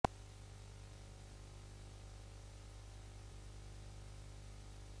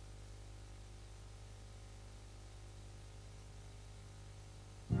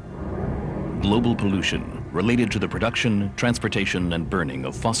global pollution related to the production, transportation, and burning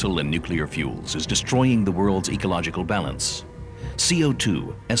of fossil and nuclear fuels is destroying the world's ecological balance.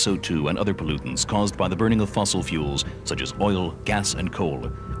 CO2, SO2, and other pollutants caused by the burning of fossil fuels, such as oil, gas, and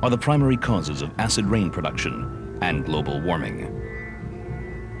coal, are the primary causes of acid rain production and global warming.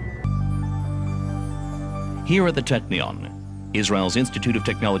 Here at the Technion, Israel's Institute of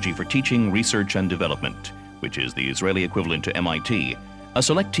Technology for Teaching, Research, and Development, which is the Israeli equivalent to MIT, a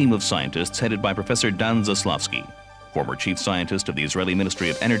select team of scientists headed by Professor Dan Zaslavsky, former chief scientist of the Israeli Ministry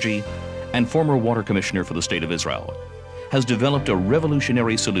of Energy and former water commissioner for the State of Israel, has developed a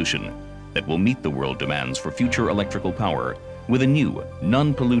revolutionary solution that will meet the world demands for future electrical power with a new,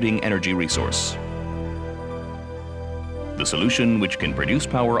 non-polluting energy resource. The solution, which can produce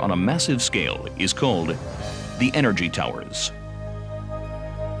power on a massive scale, is called the energy towers.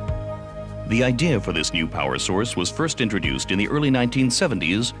 The idea for this new power source was first introduced in the early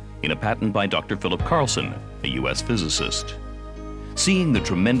 1970s in a patent by Dr. Philip Carlson, a US physicist. Seeing the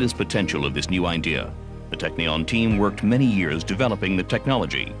tremendous potential of this new idea, the Technion team worked many years developing the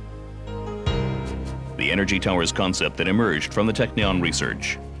technology. The energy towers concept that emerged from the Technion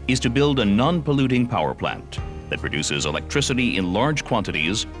research is to build a non-polluting power plant that produces electricity in large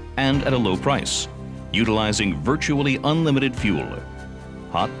quantities and at a low price, utilizing virtually unlimited fuel,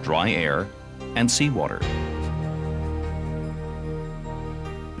 hot, dry air, and seawater.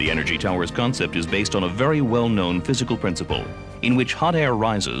 The energy towers concept is based on a very well-known physical principle in which hot air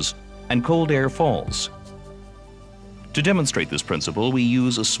rises and cold air falls. To demonstrate this principle, we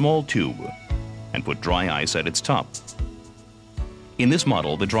use a small tube and put dry ice at its top. In this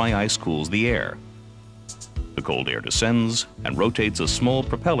model, the dry ice cools the air. The cold air descends and rotates a small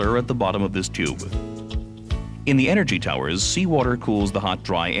propeller at the bottom of this tube. In the energy towers, seawater cools the hot,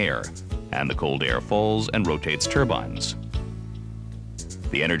 dry air, and the cold air falls and rotates turbines.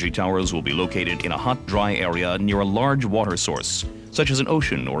 The energy towers will be located in a hot, dry area near a large water source, such as an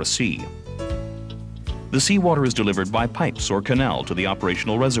ocean or a sea. The seawater is delivered by pipes or canal to the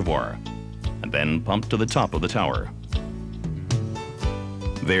operational reservoir, and then pumped to the top of the tower.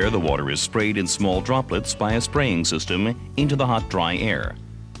 There, the water is sprayed in small droplets by a spraying system into the hot, dry air,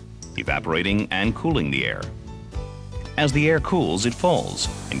 evaporating and cooling the air. As the air cools, it falls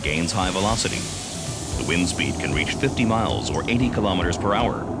and gains high velocity. The wind speed can reach 50 miles or 80 kilometers per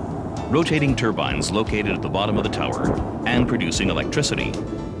hour, rotating turbines located at the bottom of the tower and producing electricity.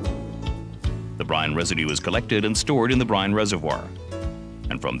 The brine residue is collected and stored in the brine reservoir,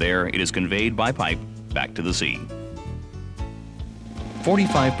 and from there it is conveyed by pipe back to the sea.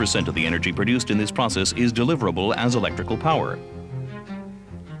 45% of the energy produced in this process is deliverable as electrical power.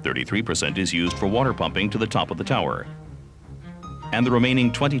 33% is used for water pumping to the top of the tower, and the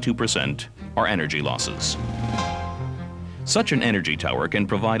remaining 22% are energy losses. Such an energy tower can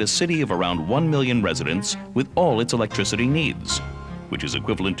provide a city of around 1 million residents with all its electricity needs, which is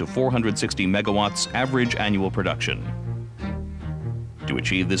equivalent to 460 megawatts average annual production. To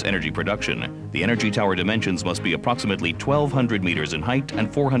achieve this energy production, the energy tower dimensions must be approximately 1,200 meters in height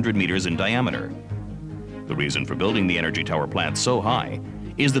and 400 meters in diameter. The reason for building the energy tower plant so high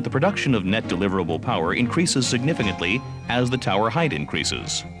is that the production of net deliverable power increases significantly as the tower height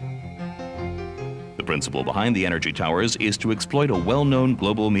increases. The principle behind the energy towers is to exploit a well-known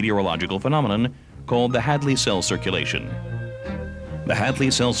global meteorological phenomenon called the Hadley cell circulation. The Hadley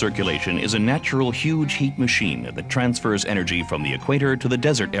cell circulation is a natural huge heat machine that transfers energy from the equator to the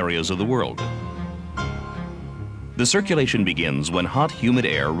desert areas of the world. The circulation begins when hot, humid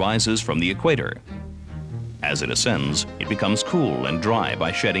air rises from the equator. As it ascends, it becomes cool and dry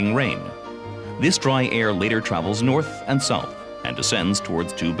by shedding rain. This dry air later travels north and south and descends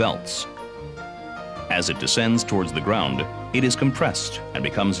towards two belts. As it descends towards the ground, it is compressed and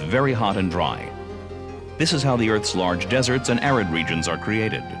becomes very hot and dry. This is how the Earth's large deserts and arid regions are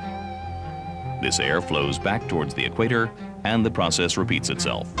created. This air flows back towards the equator, and the process repeats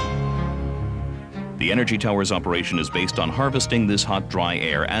itself. The energy tower's operation is based on harvesting this hot, dry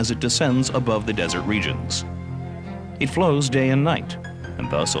air as it descends above the desert regions. It flows day and night, and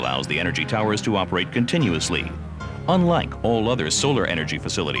thus allows the energy towers to operate continuously, unlike all other solar energy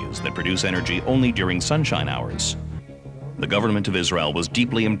facilities that produce energy only during sunshine hours. The government of Israel was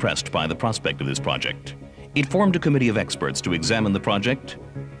deeply impressed by the prospect of this project. It formed a committee of experts to examine the project,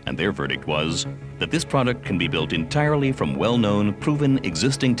 and their verdict was that this product can be built entirely from well-known, proven,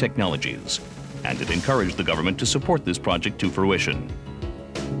 existing technologies, and it encouraged the government to support this project to fruition.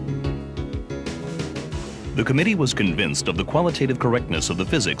 The committee was convinced of the qualitative correctness of the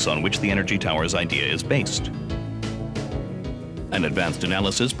physics on which the energy tower's idea is based. An advanced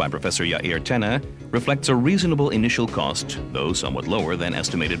analysis by Professor Yair Tena reflects a reasonable initial cost, though somewhat lower than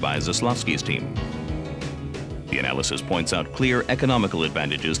estimated by Zaslavsky's team. The analysis points out clear economical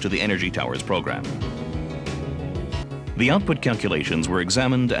advantages to the energy towers program. The output calculations were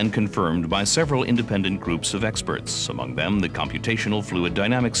examined and confirmed by several independent groups of experts, among them the Computational Fluid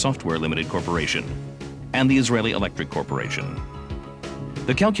Dynamics Software Limited Corporation and the Israeli Electric Corporation.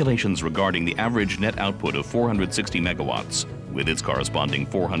 The calculations regarding the average net output of 460 megawatts with its corresponding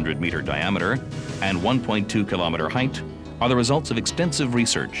 400-meter diameter and 1.2-kilometer height are the results of extensive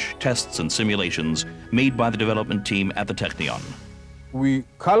research, tests, and simulations made by the development team at the Technion. We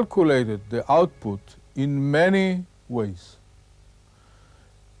calculated the output in many ways,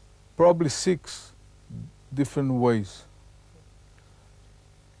 probably 6 different ways.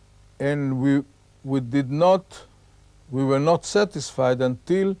 And we were not satisfied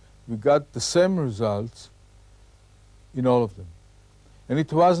until we got the same results in all of them. And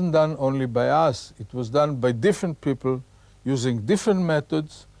it wasn't done only by us, it was done by different people using different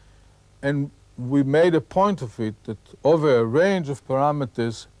methods, and we made a point of it that over a range of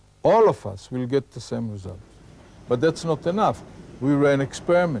parameters, all of us will get the same results. But that's not enough. We ran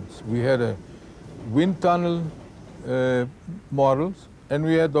experiments. We had a wind tunnel models, and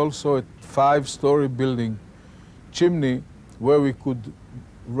we had also a 5-story building chimney where we could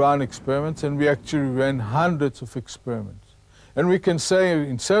run experiments, and we actually ran hundreds of experiments. And we can say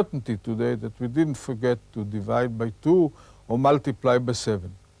in certainty today that we didn't forget to divide by 2 or multiply by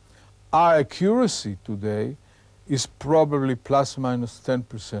 7. Our accuracy today is probably plus minus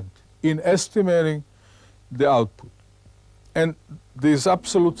 10% in estimating the output. And there's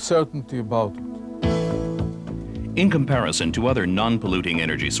absolute certainty about it. In comparison to other non-polluting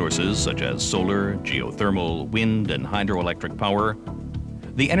energy sources such as solar, geothermal, wind, and hydroelectric power,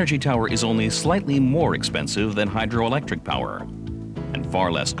 the energy tower is only slightly more expensive than hydroelectric power and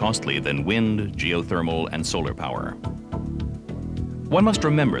far less costly than wind, geothermal, and solar power. One must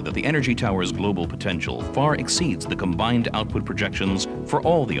remember that the energy tower's global potential far exceeds the combined output projections for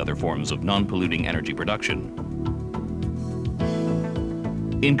all the other forms of non-polluting energy production.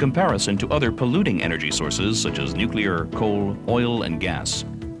 In comparison to other polluting energy sources such as nuclear, coal, oil, and gas,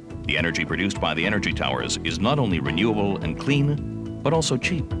 the energy produced by the energy towers is not only renewable and clean, but also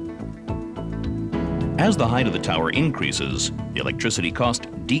cheap. As the height of the tower increases, the electricity cost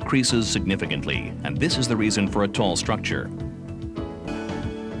decreases significantly, and this is the reason for a tall structure.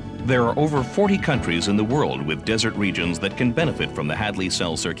 There are over 40 countries in the world with desert regions that can benefit from the Hadley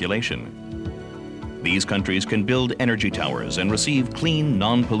cell circulation. These countries can build energy towers and receive clean,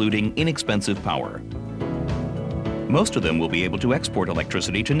 non-polluting, inexpensive power. Most of them will be able to export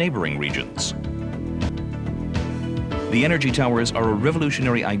electricity to neighboring regions. The energy towers are a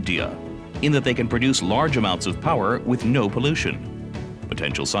revolutionary idea in that they can produce large amounts of power with no pollution.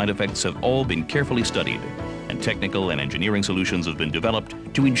 Potential side effects have all been carefully studied, and technical and engineering solutions have been developed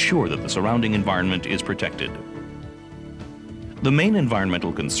to ensure that the surrounding environment is protected. The main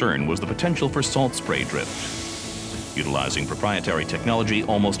environmental concern was the potential for salt spray drift. Utilizing proprietary technology,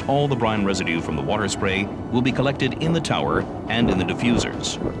 almost all the brine residue from the water spray will be collected in the tower and in the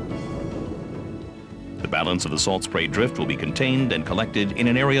diffusers. The balance of the salt spray drift will be contained and collected in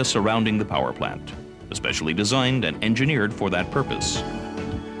an area surrounding the power plant, especially designed and engineered for that purpose.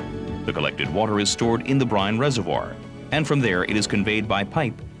 The collected water is stored in the brine reservoir, and from there it is conveyed by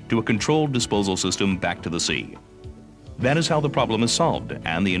pipe to a controlled disposal system back to the sea. That is how the problem is solved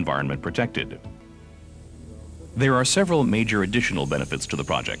and the environment protected. There are several major additional benefits to the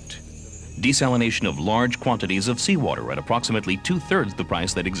project. Desalination of large quantities of seawater at approximately 2/3 the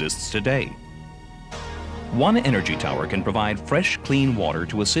price that exists today. One energy tower can provide fresh, clean water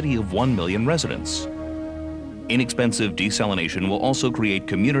to a city of 1 million residents. Inexpensive desalination will also create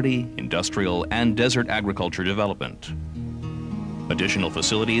community, industrial, and desert agriculture development. Additional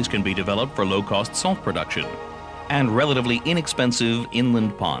facilities can be developed for low-cost salt production, and relatively inexpensive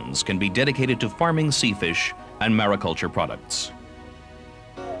inland ponds can be dedicated to farming seafish and mariculture products.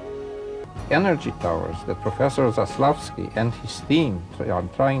 Energy towers that Professor Zaslavsky and his team are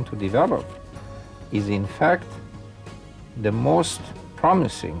trying to develop is in fact the most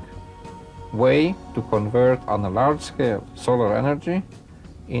promising way to convert on a large scale solar energy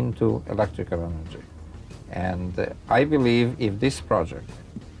into electrical energy. And I believe if this project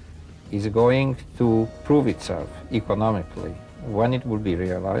is going to prove itself economically when it will be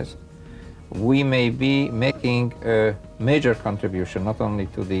realized, we may be making a major contribution not only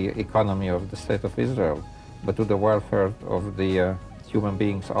to the economy of the State of Israel, but to the welfare of the human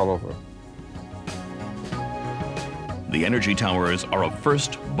beings all over. The energy towers are a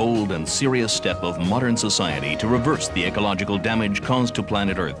first, bold, and serious step of modern society to reverse the ecological damage caused to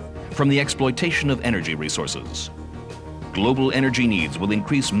planet Earth from the exploitation of energy resources. Global energy needs will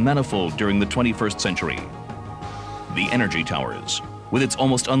increase manifold during the 21st century. The energy towers, with its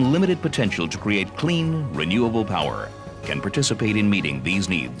almost unlimited potential to create clean, renewable power, can participate in meeting these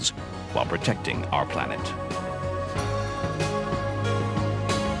needs while protecting our planet.